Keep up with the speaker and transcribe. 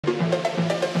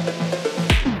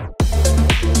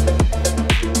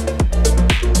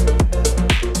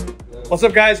What's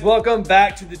up, guys? Welcome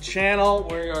back to the channel.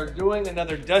 We are doing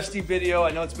another Dusty video.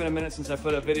 I know it's been a minute since I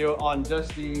put a video on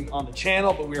Dusty on the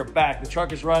channel, but we are back. The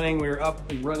truck is running. We are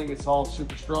up and running. It's all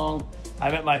super strong.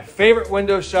 I'm at my favorite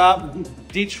window shop,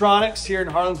 D-Tronics, here in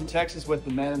Harlingen, Texas, with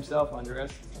the man himself,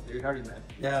 Andres. Dude, how are you, man?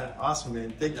 Yeah, awesome,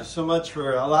 man. Thank you so much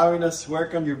for allowing us to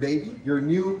work on your baby, your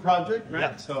new project,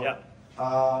 right?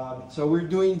 Yeah. So we're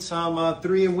doing some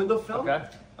 3M window film. Okay.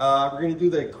 We're gonna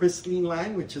do the Crystalline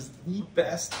line, which is the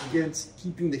best against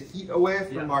keeping the heat away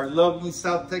from our lovely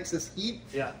South Texas heat.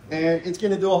 Yeah. And it's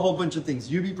gonna do a whole bunch of things.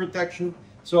 UV protection.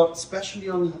 So especially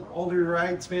on the older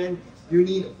rides, man, you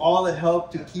need all the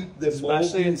help to keep the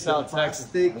especially in South Texas.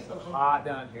 It's hot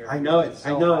down here. I know it.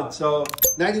 I know it. So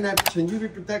 99%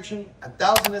 UV protection,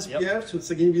 1,000 SPF. So it's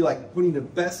gonna be like putting the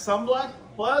best sunblock.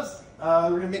 Plus,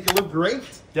 we're gonna make it look great.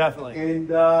 Definitely. And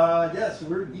yeah, so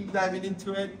we're deep diving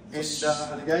into it, and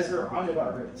the guys are on it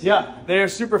already. Yeah, they're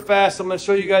super fast. I'm gonna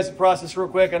show you guys the process real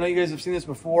quick. I know you guys have seen this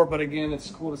before, but again,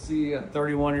 it's cool to see a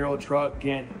 31-year-old truck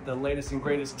get the latest and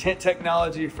greatest tint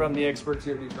technology from the experts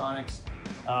here at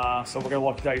D-Tronics. So we're gonna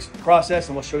walk you guys through the process,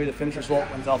 and we'll show you the finished result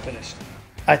when it's all finished.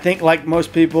 I think, like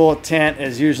most people, tint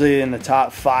is usually in the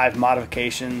top 5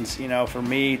 modifications. You know, for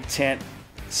me, tint,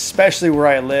 especially where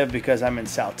I live, because I'm in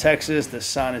South Texas, the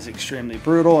sun is extremely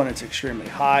brutal and it's extremely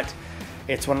hot.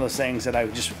 It's one of those things that I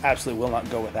just absolutely will not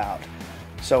go without.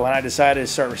 So when I decided to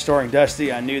start restoring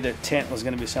Dusty, I knew that tint was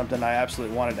going to be something I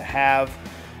absolutely wanted to have.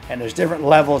 And there's different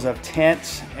levels of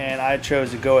tints, and I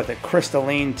chose to go with a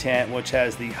Crystalline tint, which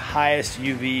has the highest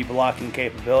UV blocking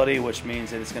capability, which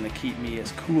means that it's going to keep me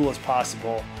as cool as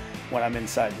possible when I'm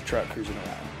inside the truck cruising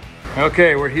around.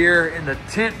 Okay, we're here in the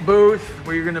tint booth.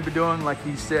 We're gonna be doing, like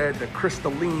he said, the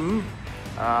Crystalline.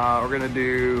 We're gonna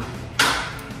do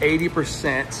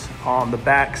 80% on the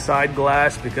back side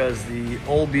glass because the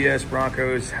old BS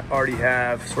Broncos already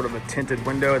have sort of a tinted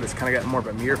window that's kind of got more of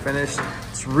a mirror finish.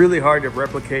 It's really hard to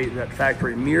replicate that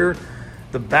factory mirror.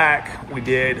 The back, we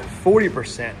did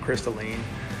 40% Crystalline.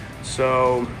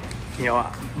 So, you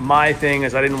know, my thing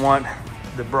is I didn't want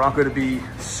the Bronco to be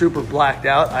super blacked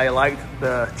out. I liked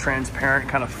the transparent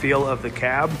kind of feel of the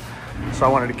cab, so I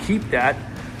wanted to keep that.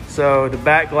 So the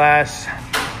back glass,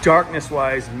 darkness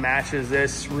wise, matches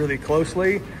this really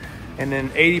closely. And then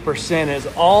 80% is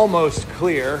almost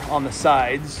clear on the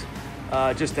sides.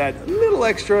 Just add a little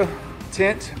extra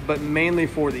tint, but mainly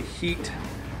for the heat,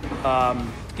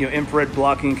 you know, infrared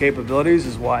blocking capabilities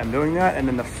is why I'm doing that. And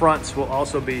then the fronts will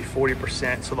also be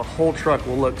 40%, so the whole truck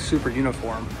will look super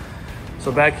uniform.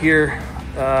 So back here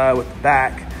with the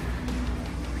back,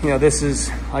 you know, this is,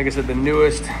 like I said, the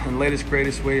newest and latest,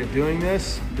 greatest way of doing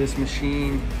this. This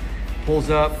machine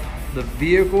pulls up the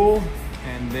vehicle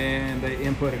and then they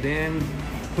input it in,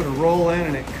 put a roll in,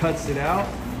 and it cuts it out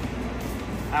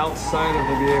outside of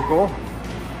the vehicle.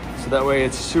 So that way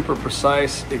it's super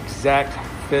precise, exact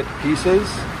fit pieces.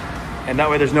 And that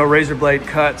way there's no razor blade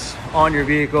cuts on your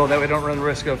vehicle. That way you don't run the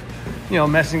risk of, you know,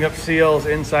 messing up seals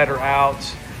inside or out.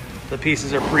 The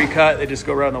pieces are pre-cut, they just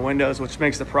go around the windows, which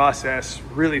makes the process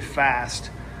really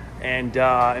fast and,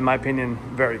 in my opinion,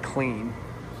 very clean.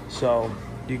 So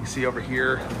you can see over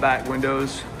here, the back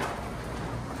windows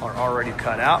are already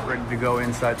cut out, ready to go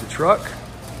inside the truck.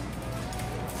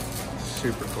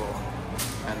 Super cool.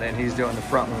 And then he's doing the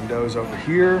front windows over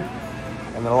here,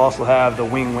 and they'll also have the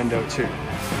wing window too.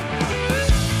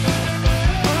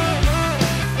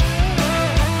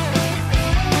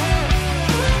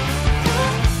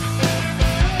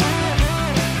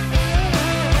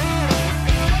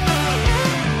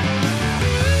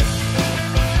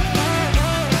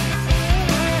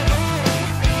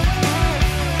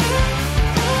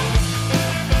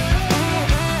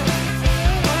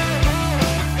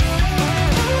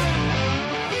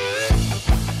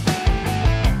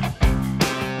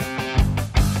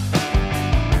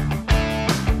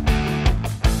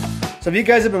 So if you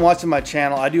guys have been watching my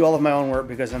channel, I do all of my own work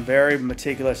because I'm very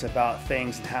meticulous about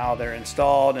things and how they're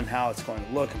installed and how it's going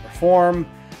to look and perform.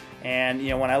 And you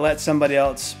know, when I let somebody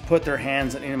else put their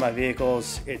hands on any of my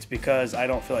vehicles, it's because I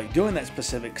don't feel like doing that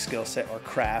specific skill set or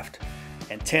craft.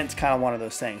 And tint's kind of one of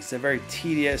those things. It's a very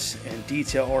tedious and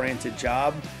detail-oriented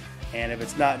job. And if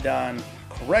it's not done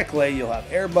correctly, you'll have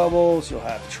air bubbles, you'll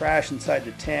have trash inside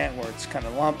the tint where it's kind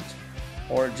of lumped,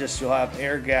 or just you'll have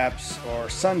air gaps or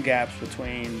sun gaps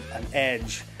between an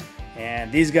edge. And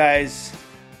these guys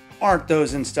aren't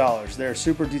those installers. They're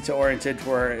super detail oriented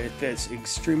where it fits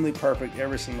extremely perfect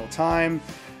every single time.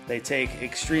 They take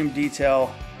extreme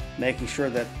detail, making sure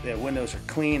that the windows are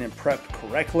clean and prepped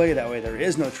correctly. That way there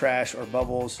is no trash or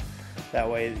bubbles. That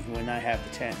way when I have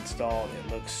the tent installed,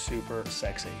 it looks super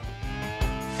sexy.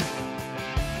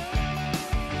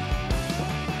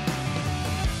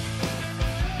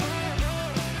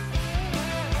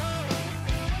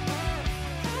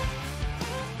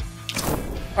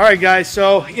 All right, guys.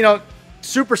 So, you know,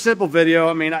 super simple video.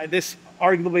 I mean, this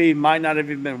arguably might not have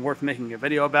even been worth making a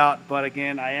video about, but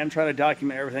again, I am trying to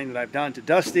document everything that I've done to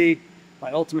Dusty,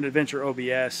 my ultimate adventure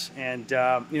OBS. And,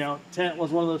 you know, tint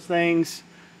was one of those things.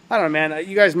 I don't know, man.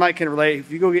 You guys might can relate. If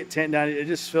you go get tint done, it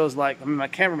just feels like, I mean, my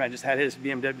cameraman just had his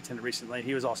BMW tint recently.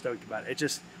 He was all stoked about it. It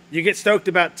just, you get stoked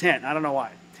about tint. I don't know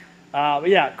why. But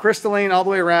yeah, Crystalline all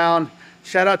the way around.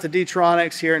 Shout out to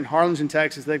D-Tronics here in Harlingen,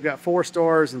 Texas. They've got 4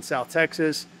 stores in South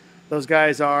Texas. Those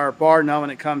guys are bar none when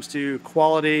it comes to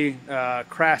quality,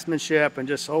 craftsmanship, and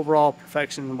just overall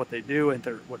perfection in what they do and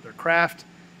with their craft.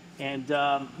 And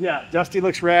yeah, Dusty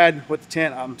looks rad with the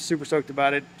tint. I'm super stoked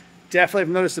about it. Definitely have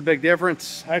noticed a big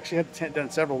difference. I actually had the tint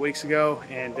done several weeks ago,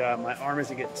 and my arm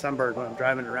isn't getting sunburned when I'm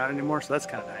driving around anymore, so that's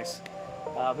kind of nice.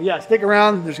 But yeah, stick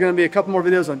around. There's going to be a couple more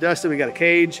videos on Dusty. We got a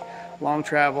cage, long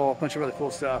travel, a bunch of other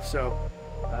cool stuff. So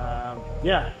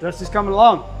yeah, Dusty's coming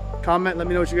along. Comment, let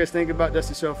me know what you guys think about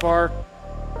Dusty so far.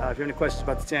 If you have any questions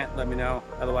about the tint, let me know.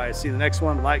 Otherwise, see you in the next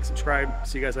one. Like, subscribe.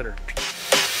 See you guys later.